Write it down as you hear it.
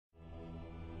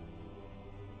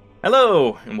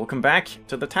Hello, and welcome back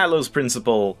to the Talos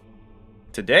Principle.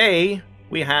 Today,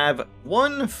 we have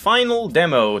one final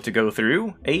demo to go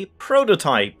through, a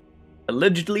prototype,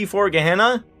 allegedly for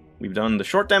Gehenna. We've done the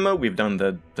short demo, we've done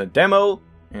the demo,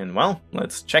 and well,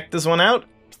 let's check this one out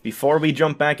before we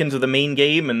jump back into the main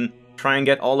game and try and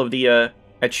get all of the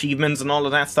achievements and all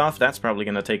of that stuff. That's probably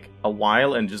gonna take a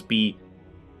while and just be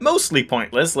mostly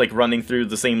pointless, like running through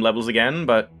the same levels again,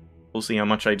 but we'll see how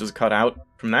much I just cut out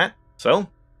from that. So,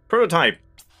 prototype.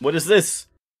 What is this?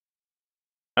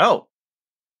 Oh.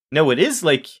 No, it is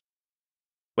like...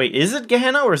 Wait, is it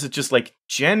Gehenna or is it just like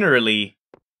generally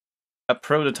a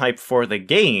prototype for the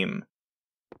game?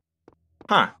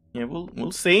 Huh. Yeah,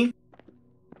 we'll see.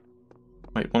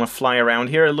 Might want to fly around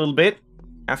here a little bit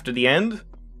after the end.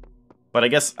 But I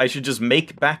guess I should just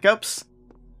make backups.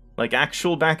 Like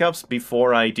actual backups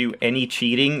before I do any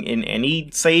cheating in any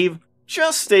save.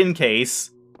 Just in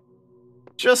case.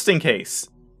 Just in case.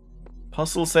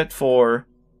 Puzzle set 4,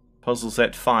 puzzle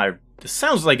set 5. This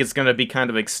sounds like it's gonna be kind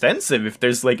of extensive if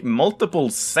there's like multiple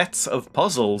sets of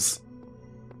puzzles.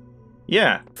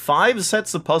 Yeah, 5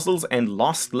 sets of puzzles and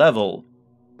lost level.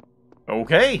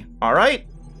 Okay, alright.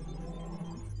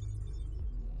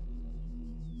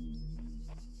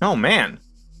 Oh man.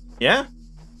 Yeah?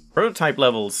 Prototype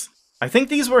levels. I think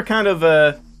these were kind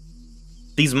of,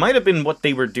 these might have been what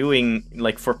they were doing,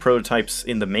 like, for prototypes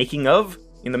in the making of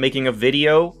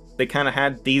video. They kind of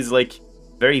had these, like,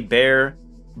 very bare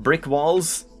brick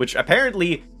walls, which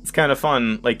apparently is kind of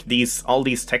fun. Like, all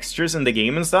these textures in the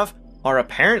game and stuff are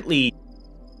apparently...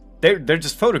 They're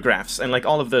just photographs, and, like,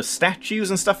 all of the statues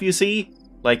and stuff you see,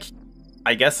 like,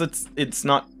 I guess it's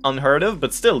not unheard of,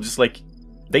 but still, just, like,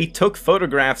 they took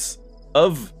photographs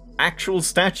of actual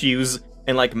statues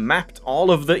and, like, mapped all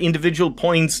of the individual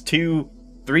points to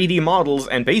 3D models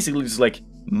and basically just, like,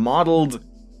 modeled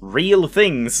real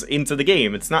things into the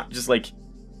game. It's not just like,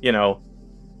 you know,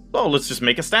 oh, let's just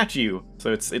make a statue.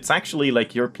 So it's actually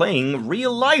like you're playing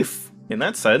real life in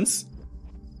that sense.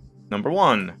 Number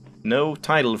 1. No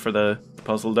title for the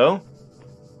puzzle though.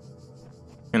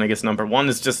 And I guess number 1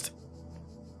 is just,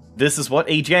 this is what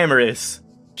a jammer is.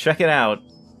 Check it out.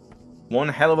 One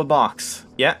hell of a box.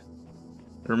 Yeah.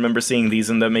 I remember seeing these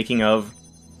in the making of.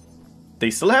 They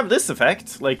still have this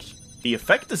effect. Like, the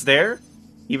effect is there.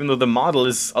 Even though the model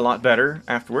is a lot better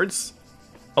afterwards.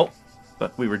 Oh,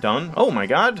 but we were done. Oh my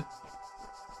god.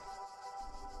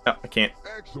 Oh, I can't.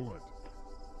 Excellent.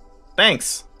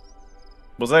 Thanks.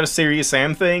 Was that a Serious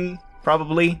Sam thing?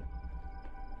 Probably.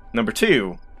 Number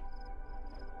 2.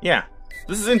 Yeah,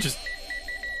 this is interesting.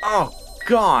 Oh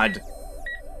god.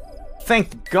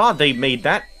 Thank god they made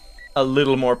that a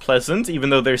little more pleasant,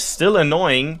 even though they're still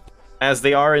annoying as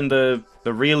they are in the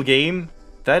real game.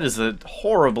 That is a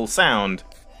horrible sound.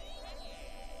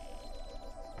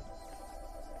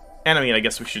 And I mean, I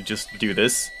guess we should just do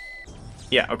this.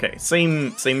 Yeah, okay,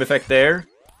 same effect there.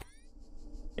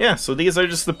 Yeah, so these are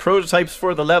just the prototypes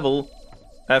for the level,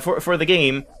 for the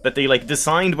game, that they, like,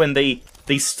 designed when they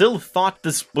still thought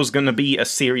this was gonna be a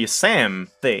Serious Sam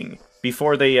thing,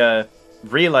 before they,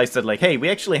 realized that, like, hey, we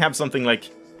actually have something, like,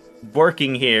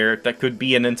 working here that could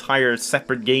be an entire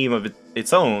separate game of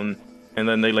its own, and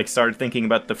then they, like, started thinking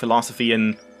about the philosophy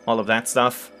and all of that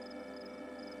stuff.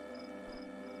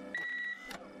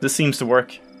 This seems to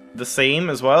work the same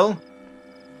as well.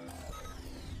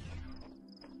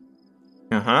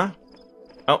 Uh-huh.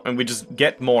 Oh, and we just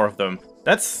get more of them.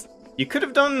 That's... You could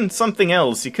have done something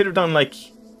else. You could have done, like...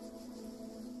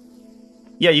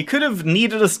 Yeah, you could have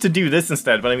needed us to do this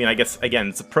instead, but I mean, I guess, again,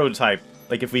 it's a prototype.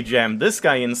 Like, if we jam this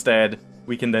guy instead,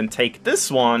 we can then take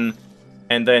this one,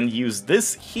 and then use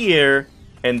this here,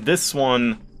 and this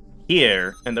one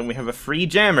here, and then we have a free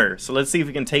jammer. So let's see if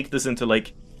we can take this into,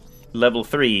 like, level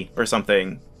 3 or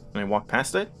something. Can I walk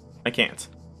past it? I can't.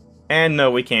 And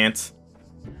no, we can't.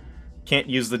 Can't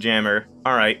use the jammer.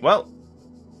 Alright, well,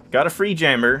 got a free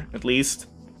jammer, at least.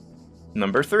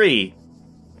 Number 3.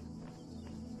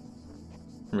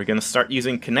 Are we gonna start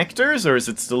using connectors, or is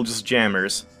it still just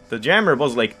jammers? The jammer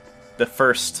was, like, the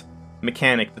first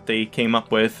mechanic that they came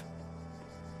up with.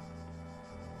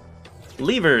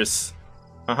 Levers.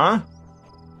 Uh-huh.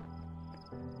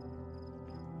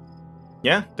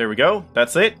 Yeah, there we go.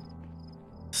 That's it.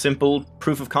 Simple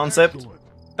proof of concept. Excellent.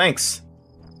 Thanks.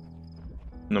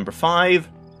 Number 5.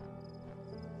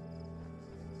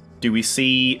 Do we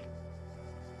see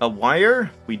a wire?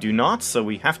 We do not, so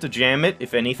we have to jam it,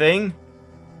 if anything.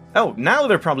 Oh, now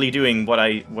they're probably doing what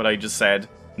I just said.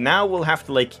 Now we'll have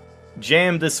to, like,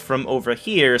 jam this from over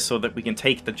here so that we can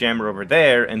take the jammer over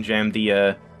there and jam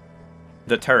the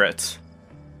turret.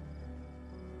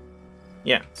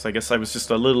 Yeah, so I guess I was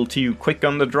just a little too quick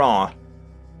on the draw.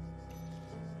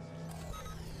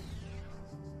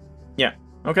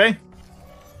 Okay.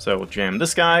 So we'll jam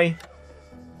this guy.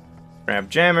 Grab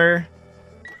jammer.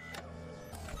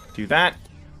 Do that.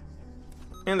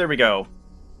 And there we go.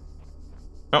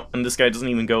 Oh, and this guy doesn't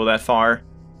even go that far.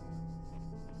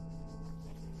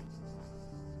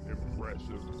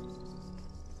 Impressive.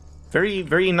 Very,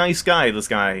 very nice guy, this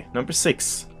guy. Number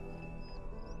 6.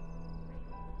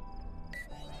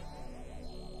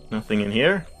 Nothing in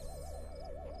here.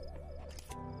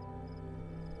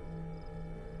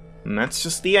 And that's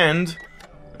just the end.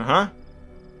 Uh-huh.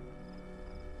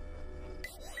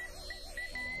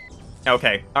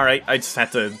 Okay, alright, I just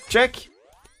had to check.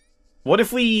 What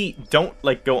if we don't,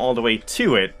 like, go all the way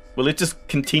to it? Will it just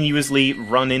continuously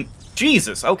run in?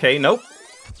 Jesus, okay, nope.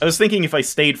 I was thinking if I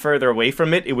stayed further away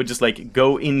from it, it would just, like,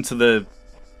 go into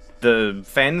the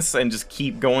fence and just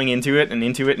keep going into it and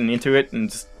into it and into it and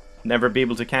just never be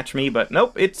able to catch me, but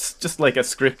nope, it's just like a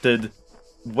scripted,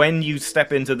 when you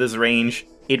step into this range,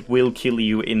 it will kill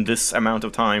you in this amount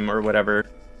of time or whatever.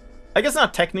 I guess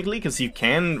not technically, because you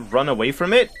can run away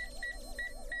from it.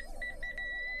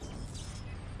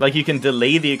 Like, you can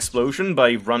delay the explosion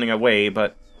by running away,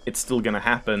 but it's still gonna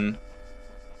happen.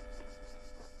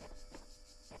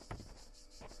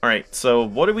 Alright, so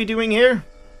what are we doing here?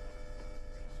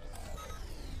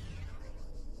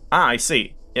 Ah, I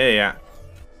see. Yeah.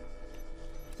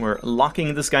 We're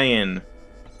locking this guy in.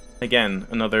 Again,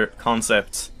 another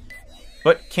concept.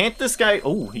 But can't this guy...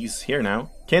 Oh, he's here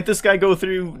now. Can't this guy go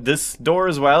through this door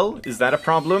as well? Is that a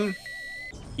problem?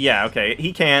 Yeah, okay,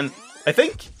 he can. I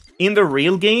think in the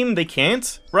real game they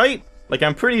can't, right? Like,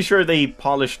 I'm pretty sure they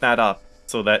polished that up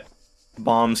so that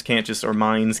bombs can't just, or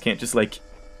mines can't just, like,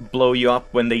 blow you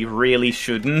up when they really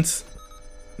shouldn't.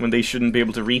 When they shouldn't be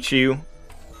able to reach you.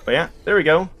 But yeah, there we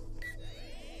go.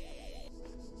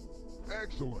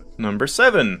 Excellent. Number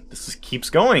 7. This keeps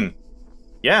going.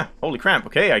 Yeah, holy crap.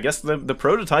 Okay, I guess the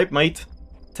prototype might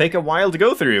take a while to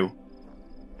go through.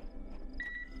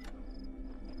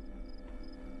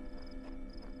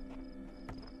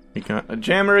 We got a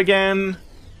jammer again.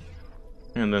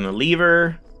 And then a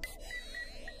lever.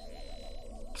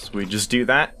 So we just do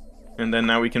that. And then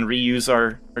now we can reuse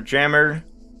our jammer.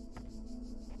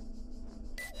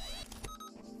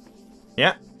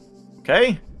 Yeah.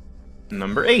 Okay.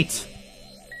 Number 8.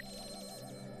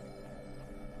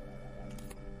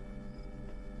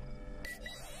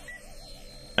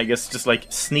 I guess just like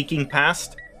sneaking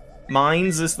past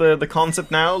mines is the concept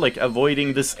now, like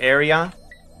avoiding this area.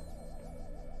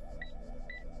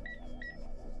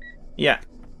 Yeah.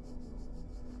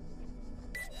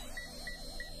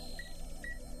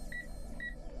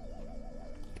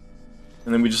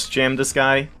 And then we just jam this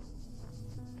guy.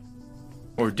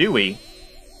 Or do we?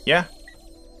 Yeah.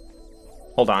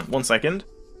 Hold on, 1 second.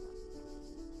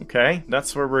 Okay,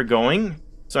 that's where we're going.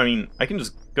 So, I mean, I can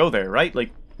just go there, right?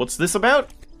 Like, what's this about?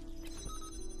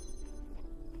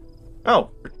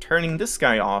 Oh, we're turning this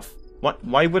guy off. What?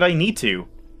 Why would I need to?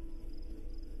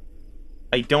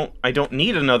 I don't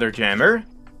need another jammer,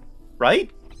 right?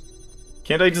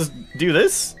 Can't I just do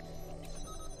this?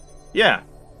 Yeah.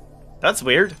 That's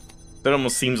weird. That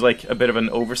almost seems like a bit of an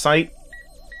oversight.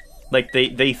 Like,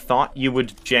 they thought you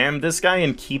would jam this guy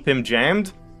and keep him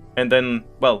jammed, and then,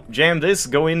 well, jam this,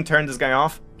 go in, turn this guy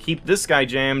off, keep this guy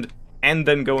jammed, and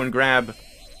then go and grab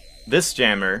this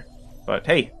jammer. But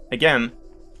hey, again,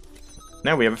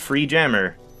 now we have a free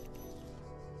jammer.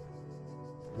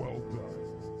 Well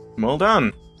done. Well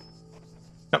done.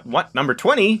 What? Number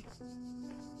 20?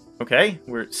 Okay,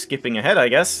 we're skipping ahead, I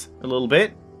guess, a little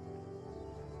bit.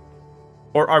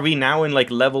 Or are we now in, like,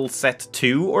 level set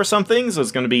 2 or something? So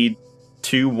it's gonna be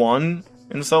 2-1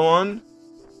 and so on?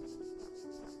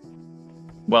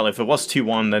 Well, if it was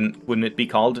 2-1, then wouldn't it be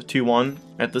called 2-1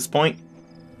 at this point?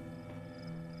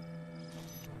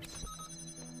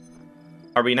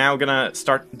 Are we now gonna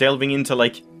start delving into,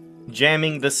 like,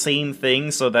 jamming the same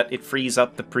thing so that it frees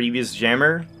up the previous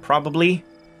jammer? Probably.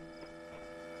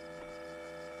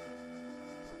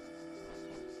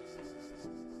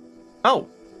 Oh,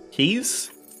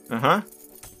 keys? Uh-huh.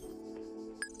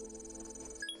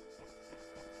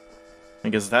 I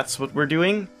guess that's what we're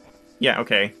doing? Yeah,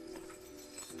 okay.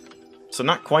 So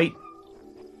not quite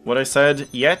what I said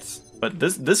yet, but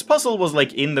this puzzle was,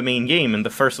 like, in the main game, in the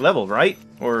first level, right?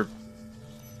 Or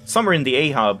somewhere in the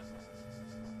A-hub,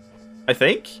 I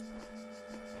think?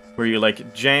 Where you,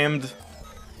 like, jammed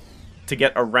to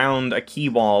get around a key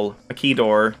wall, a key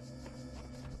door.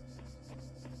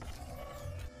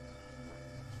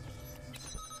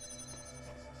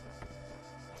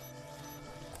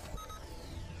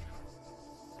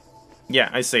 Yeah,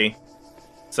 I see.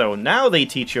 So now they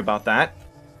teach you about that.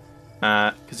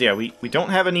 Because, yeah, we don't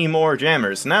have any more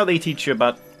jammers. Now they teach you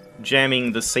about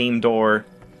jamming the same door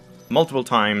multiple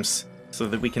times so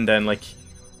that we can then, like,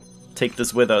 take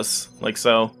this with us, like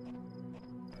so.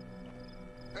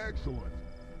 Excellent.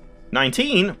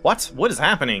 19? What? What is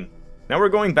happening? Now we're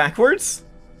going backwards?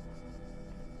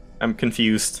 I'm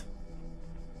confused.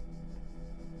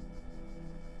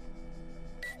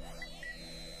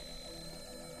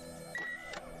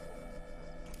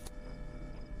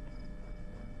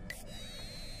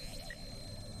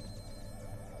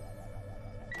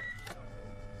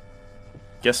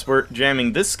 Guess we're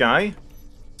jamming this guy,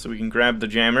 so we can grab the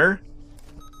jammer.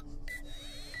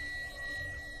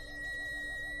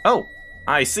 Oh,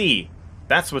 I see.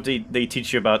 That's what they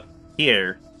teach you about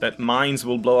here. That mines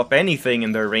will blow up anything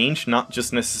in their range, not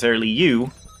just necessarily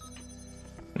you.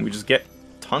 And we just get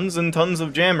tons and tons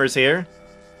of jammers here.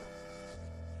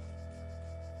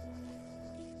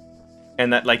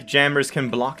 And that, like, jammers can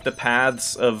block the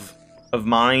paths of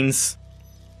mines.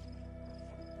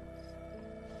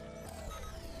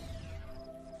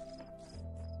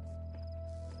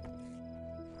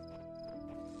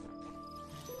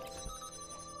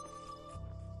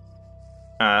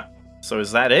 So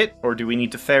is that it? Or do we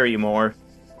need to ferry more?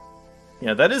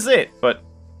 Yeah, that is it, but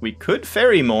we could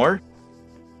ferry more.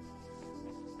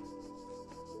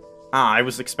 Ah, I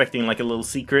was expecting like a little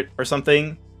secret or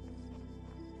something.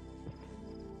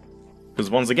 Because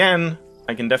once again,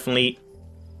 I can definitely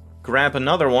grab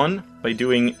another one by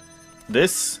doing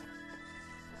this.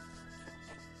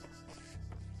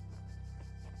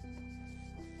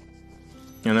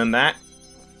 And then that.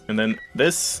 And then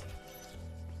this.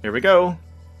 Here we go.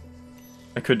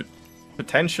 I could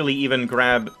potentially even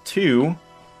grab 2.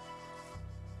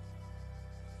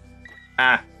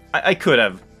 Ah, I could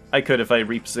have. I could if I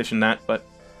repositioned that, but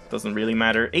it doesn't really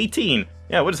matter. 18!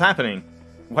 Yeah, what is happening?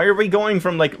 Why are we going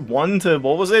from, like, 1 to,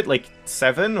 what was it? Like,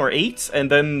 7 or 8?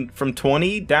 And then from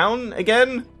 20 down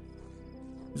again?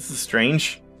 This is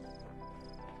strange.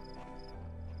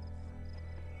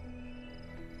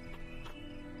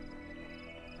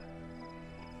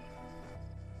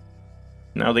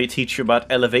 Now they teach you about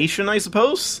elevation, I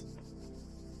suppose?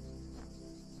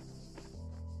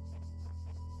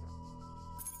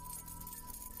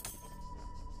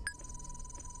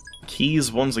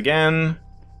 Keys once again.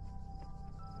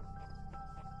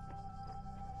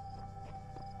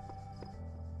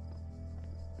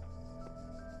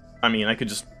 I mean, I could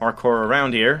just parkour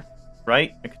around here,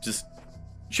 right? I could just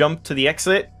jump to the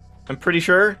exit, I'm pretty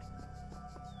sure.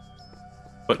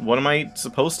 But what am I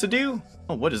supposed to do?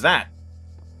 Oh, what is that?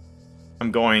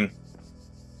 I'm going...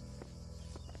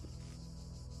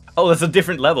 Oh, that's a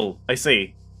different level. I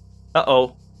see.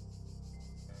 Uh-oh.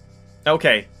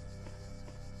 Okay.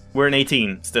 We're in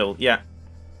 18 still, yeah.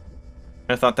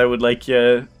 I thought that would, like,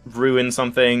 ruin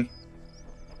something.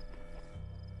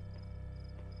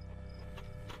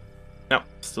 No,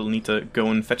 still need to go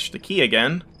and fetch the key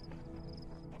again.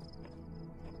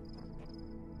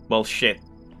 Well, shit.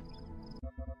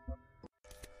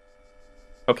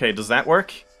 Okay, does that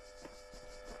work?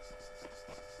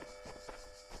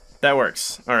 That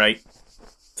works. Alright.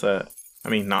 It's a... I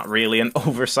mean, not really an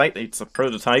oversight. It's a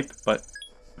prototype, but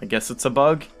I guess it's a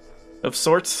bug of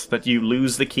sorts, that you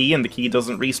lose the key and the key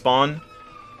doesn't respawn.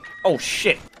 Oh,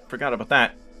 shit! Forgot about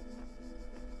that.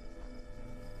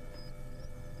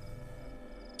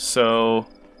 So...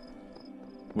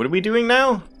 what are we doing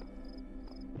now?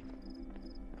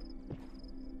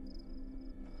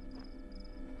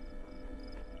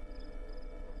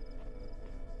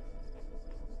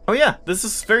 Oh yeah, this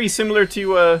is very similar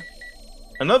to,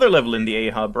 another level in the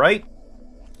A-Hub, right?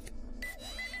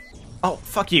 Oh,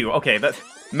 fuck you. Okay, that...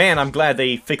 Man, I'm glad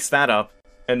they fixed that up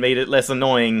and made it less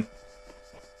annoying.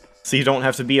 So you don't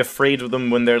have to be afraid of them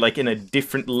when they're, like, in a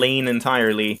different lane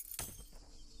entirely.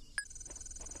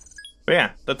 But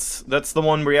yeah, that's the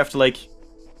one where you have to, like,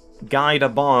 guide a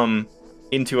bomb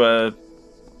into a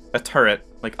turret,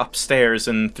 like, upstairs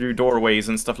and through doorways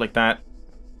and stuff like that.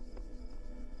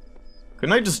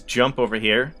 Couldn't I just jump over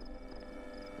here?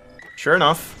 Sure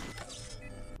enough.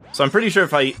 So I'm pretty sure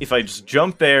if I just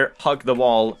jump there, hug the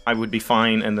wall, I would be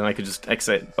fine, and then I could just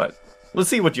exit. But let's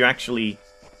see what you actually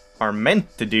are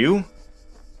meant to do.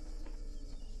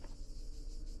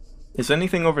 Is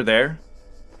anything over there?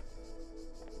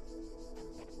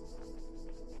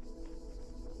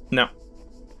 No.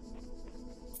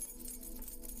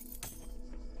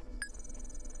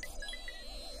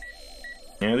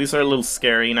 Yeah, these are a little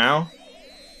scary now.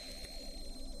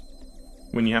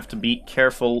 When you have to be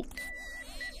careful.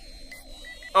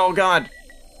 Oh god!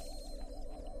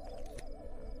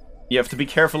 You have to be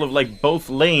careful of, like, both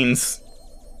lanes.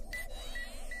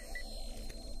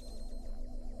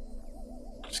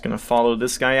 Just gonna follow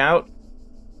this guy out.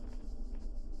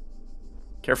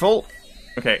 Careful.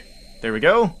 Okay, there we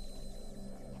go.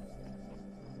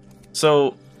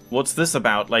 So, what's this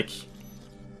about? Like,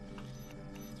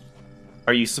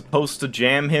 are you supposed to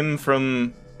jam him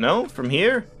from... No? From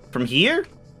here? From here?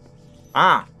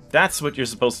 Ah, that's what you're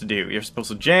supposed to do. You're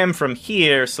supposed to jam from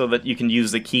here so that you can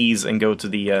use the keys and go to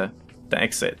the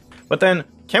exit. But then,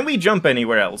 can we jump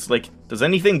anywhere else? Like, does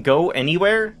anything go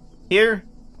anywhere here?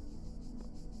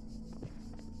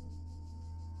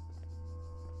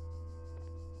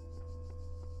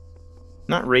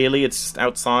 Not really, it's just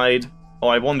outside. Oh,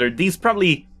 I wondered. These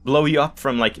probably blow you up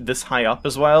from, like, this high up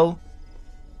as well.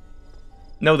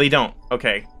 No, they don't.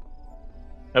 Okay.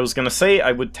 I was gonna say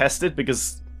I would test it,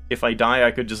 because if I die,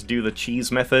 I could just do the cheese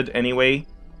method anyway.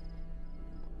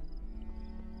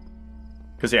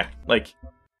 Because, yeah, like,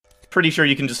 pretty sure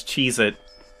you can just cheese it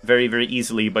very, very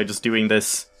easily by just doing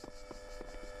this.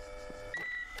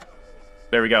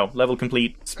 There we go. Level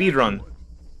complete. Speedrun.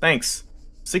 Thanks.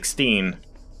 16.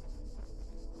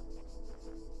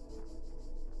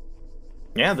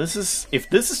 Yeah, this is... If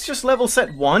this is just level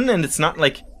set 1 and it's not,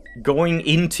 like, going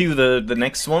into the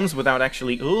next ones without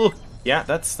actually... Ooh, yeah,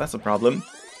 that's a problem.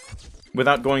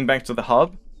 Without going back to the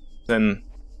hub, then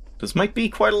this might be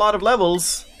quite a lot of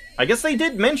levels. I guess they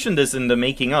did mention this in the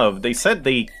making of. They said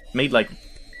they made, like...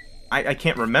 I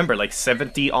can't remember, like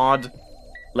 70-odd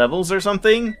levels or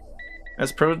something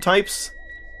as prototypes.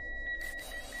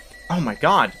 Oh my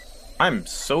god. I'm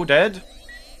so dead.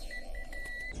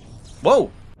 Whoa!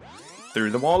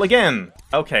 Through the wall again.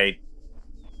 Okay.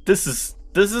 This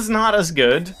is not as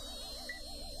good.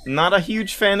 Not a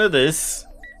huge fan of this.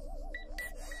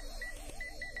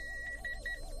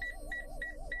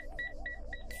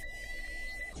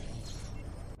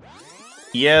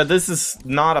 Yeah, this is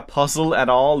not a puzzle at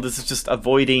all. This is just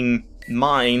avoiding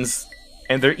mines.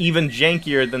 And they're even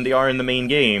jankier than they are in the main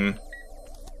game.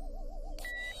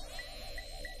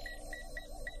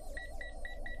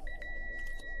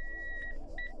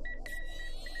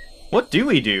 What do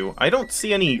we do? I don't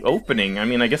see any opening. I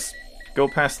mean, I guess go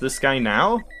past this guy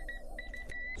now?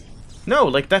 No,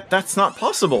 like that's not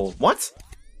possible. What?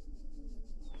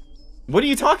 What are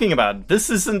you talking about? This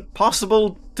isn't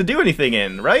possible to do anything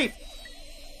in, right?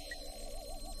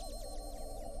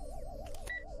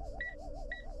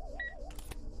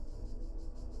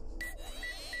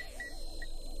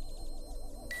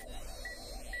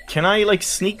 Can I, like,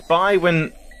 sneak by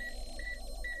when...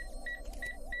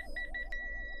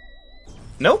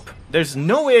 Nope, there's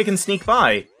no way I can sneak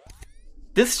by.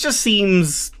 This just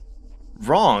seems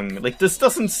wrong. Like, this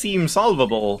doesn't seem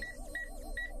solvable.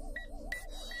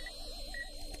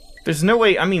 There's no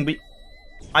way, I mean,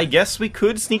 I guess we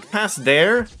could sneak past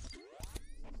there.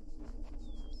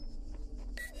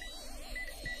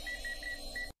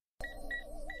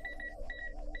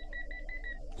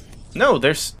 No,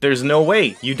 there's no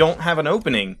way. You don't have an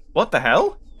opening. What the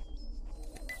hell?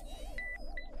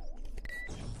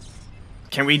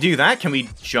 Can we do that? Can we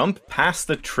jump past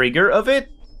the trigger of it?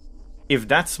 If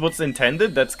that's what's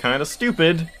intended, that's kind of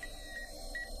stupid.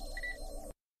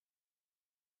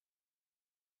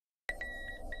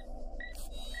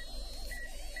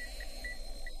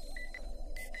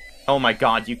 Oh my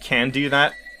god, you can do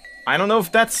that? I don't know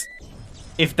if that's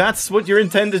what you're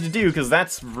intended to do, because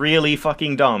that's really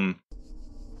fucking dumb.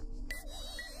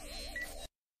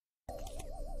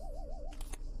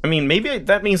 I mean, maybe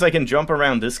that means I can jump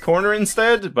around this corner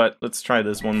instead, but let's try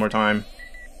this one more time.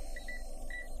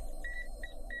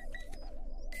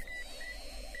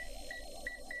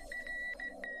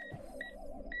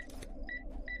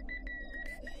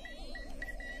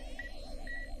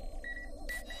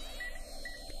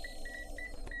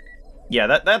 Yeah,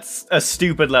 that's a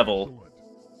stupid level.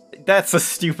 That's a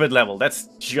stupid level. That's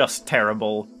just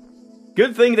terrible.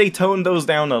 Good thing they toned those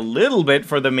down a little bit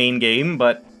for the main game,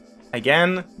 but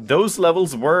again, those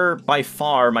levels were by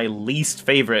far my least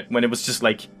favorite when it was just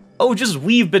like, oh, just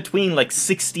weave between like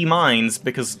 60 mines,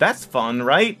 because that's fun,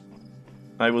 right?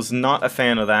 I was not a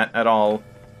fan of that at all.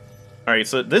 Alright,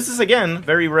 so this is again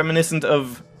very reminiscent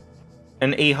of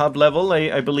an A-hub level,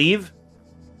 I believe.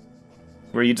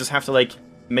 Where you just have to like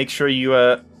make sure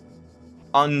you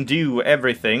undo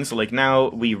everything. So like now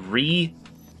we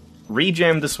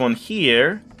re-jam this one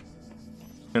here,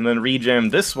 and then re-jam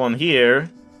this one here,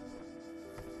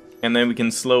 and then we can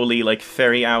slowly like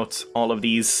ferry out all of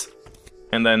these,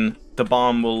 and then the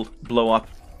bomb will blow up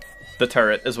the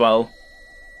turret as well.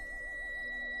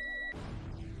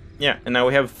 Yeah, and now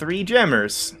we have 3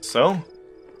 jammers, so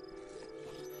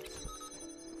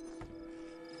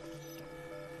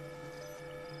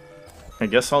I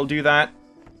guess I'll do that,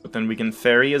 but then we can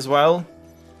ferry as well.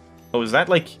 Oh, is that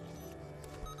like...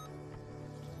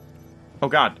 Oh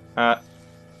god,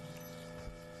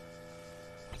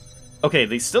 Okay,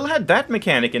 they still had that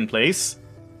mechanic in place,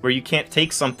 where you can't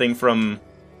take something from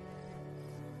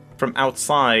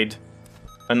outside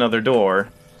another door.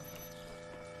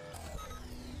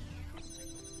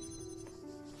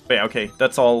 But yeah, okay,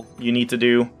 that's all you need to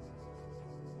do.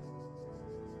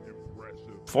 Impressive.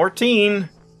 14!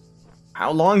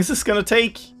 How long is this gonna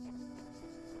take?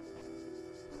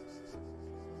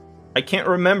 I can't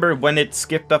remember when it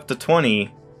skipped up to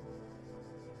 20.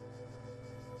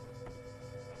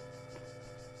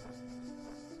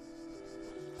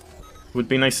 Would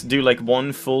be nice to do like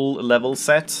one full level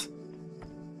set.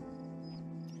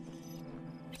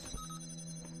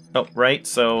 Oh, right,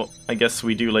 so I guess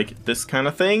we do like this kind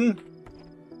of thing.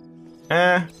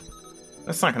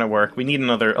 That's not gonna work. We need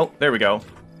another... Oh, there we go.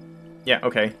 Yeah,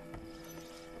 okay.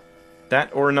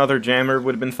 That or another jammer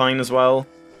would have been fine as well.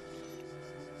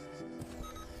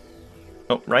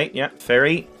 Oh, right, yeah,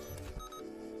 fairy.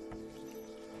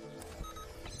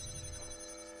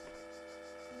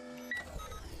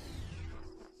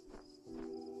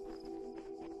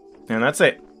 And that's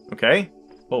it. Okay.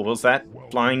 Oh, was that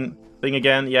flying thing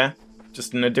again? Yeah.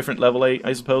 Just in a different level,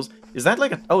 I suppose. Is that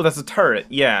like a... Oh, that's a turret.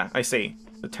 Yeah, I see.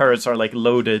 The turrets are like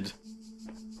loaded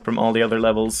from all the other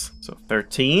levels. So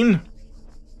 13.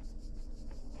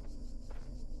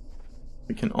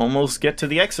 We can almost get to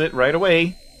the exit right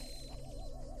away.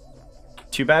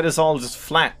 Too bad it's all just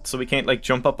flat, so we can't like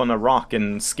jump up on a rock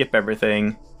and skip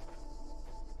everything.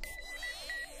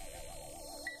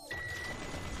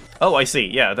 Oh, I see.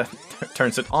 Yeah, that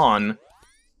turns it on.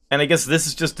 And I guess this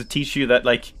is just to teach you that,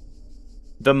 like,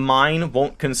 the mine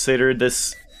won't consider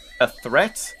this a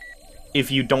threat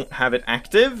if you don't have it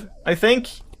active, I think.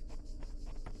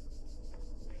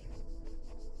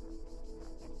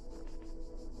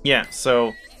 Yeah,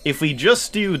 so if we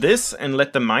just do this and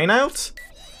let the mine out,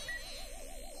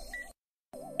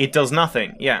 it does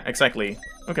nothing. Yeah, exactly.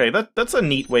 Okay, that's a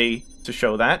neat way to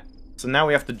show that. So now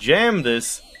we have to jam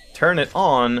this, turn it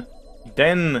on,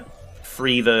 then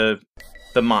free the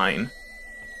mine.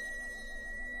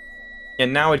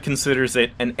 And now it considers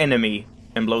it an enemy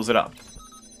and blows it up.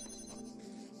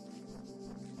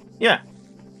 Yeah,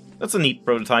 that's a neat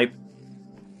prototype.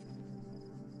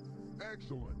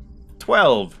 Excellent.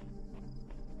 12.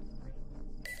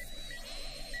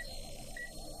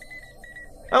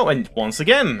 Oh, and once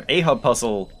again, a hub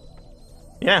puzzle.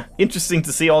 Yeah, interesting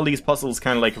to see all these puzzles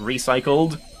kind of like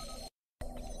recycled.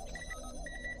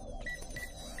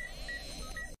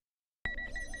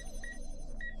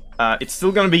 It's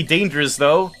still gonna be dangerous,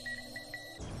 though.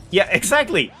 Yeah,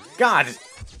 exactly! God,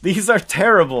 these are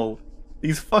terrible.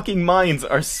 These fucking mines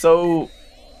are so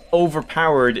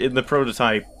overpowered in the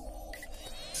prototype.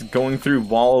 Just going through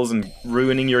walls and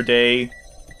ruining your day.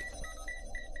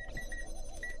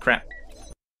 Crap.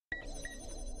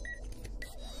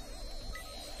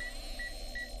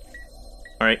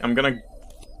 Alright, I'm gonna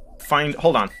find...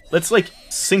 Hold on. Let's, like,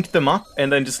 sync them up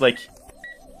and then just, like...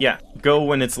 Yeah, go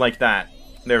when it's like that.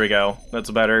 There we go. That's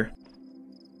better.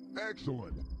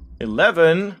 Excellent.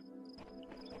 11.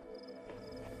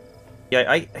 Yeah,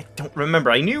 I don't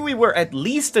remember. I knew we were at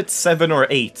least at 7 or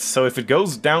 8, so if it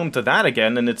goes down to that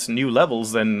again and it's new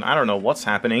levels, then I don't know what's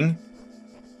happening.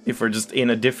 If we're just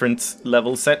in a different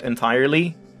level set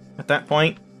entirely at that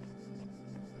point.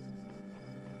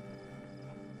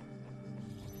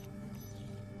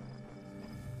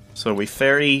 So we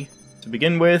ferry to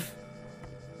begin with.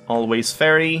 Always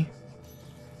ferry.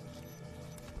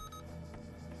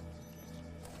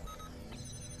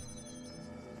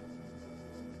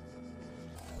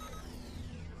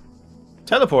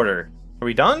 Teleporter. Are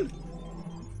we done?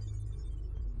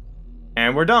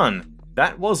 And we're done.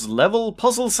 That was level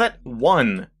puzzle set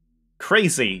 1.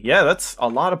 Crazy. Yeah, that's a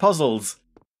lot of puzzles.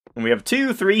 And we have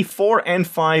 2, 3, 4, and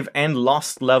 5, and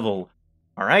lost level.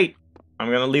 Alright, I'm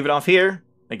gonna leave it off here.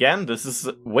 Again, this is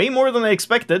way more than I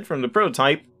expected from the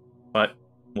prototype, but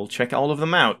we'll check all of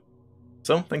them out.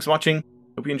 So, thanks for watching.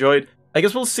 Hope you enjoyed. I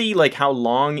guess we'll see, like, how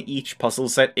long each puzzle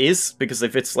set is, because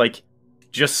if it's, like,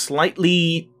 just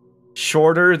slightly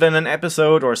shorter than an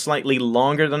episode or slightly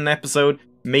longer than an episode,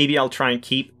 maybe I'll try and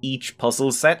keep each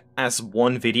puzzle set as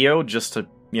one video just to,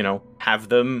 you know, have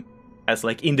them as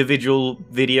like individual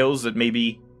videos that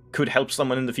maybe could help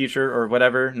someone in the future or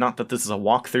whatever. Not that this is a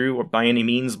walkthrough or by any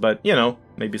means, but, you know,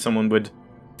 maybe someone would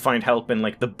find help in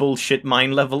like the bullshit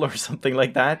mine level or something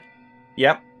like that.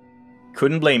 Yep.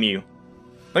 Couldn't blame you.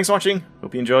 Thanks for watching.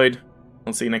 Hope you enjoyed.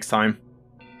 I'll see you next time.